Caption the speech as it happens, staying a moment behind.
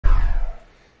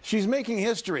She's making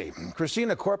history.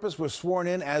 Christina Corpus was sworn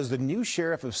in as the new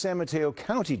sheriff of San Mateo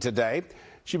County today.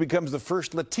 She becomes the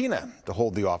first Latina to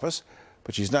hold the office,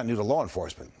 but she's not new to law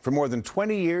enforcement. For more than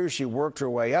 20 years, she worked her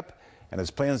way up and has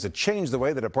plans to change the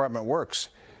way the department works.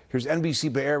 Here's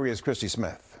NBC Bay Area's Christie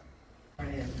Smith.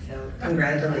 So,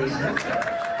 congratulations.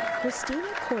 Christina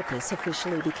Corpus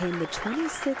officially became the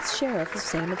 26th sheriff of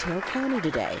San Mateo County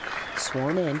today,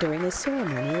 sworn in during a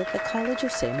ceremony at the College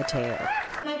of San Mateo.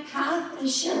 My path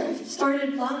as sheriff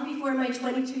started long before my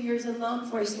 22 years in law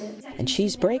enforcement. And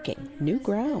she's breaking new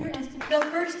ground. The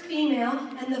first female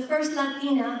and the first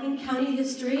Latina in county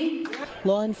history.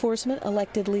 Law enforcement,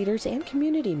 elected leaders, and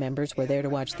community members were there to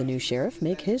watch the new sheriff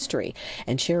make history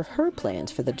and share her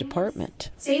plans for the department.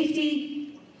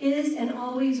 Safety is and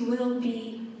always will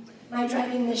be my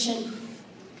driving mission.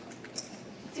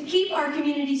 To keep our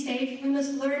community safe, we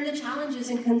must learn the challenges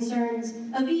and concerns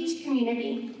of each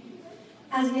community,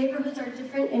 as neighborhoods are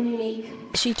different and unique.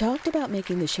 She talked about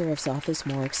making the sheriff's office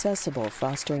more accessible,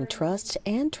 fostering trust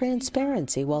and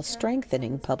transparency while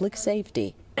strengthening public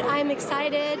safety. I'm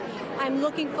excited. I'm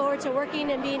looking forward to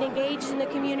working and being engaged in the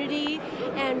community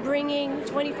and bringing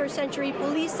 21st century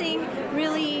policing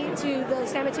really to the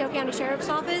San Mateo County Sheriff's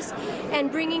Office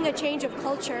and bringing a change of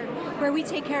culture where we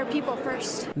take care of people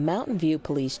first. Mountain View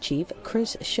Police Chief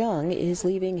Chris Shung is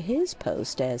leaving his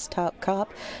post as top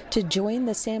cop to join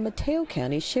the San Mateo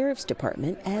County Sheriff's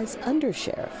Department as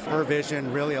undersheriff. Her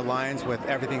vision really aligns with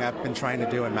everything I've been trying to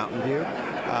do in Mountain View,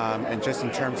 and just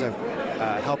in terms of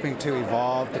helping to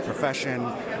evolve the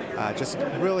profession, just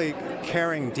really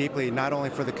caring deeply not only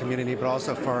for the community but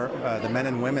also for the men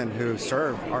and women who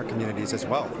serve our communities as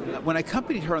well. When I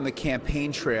accompanied her on the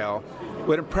campaign trail,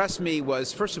 what impressed me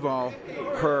was, first of all,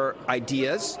 her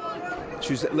ideas.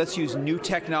 She was, let's use new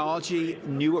technology,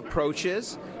 new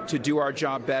approaches to do our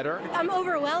job better. I'm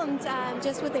overwhelmed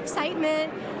just with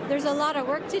excitement. There's a lot of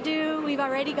work to do. We've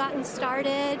already gotten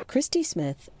started. Christie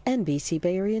Smith, NBC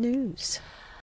Bay Area News.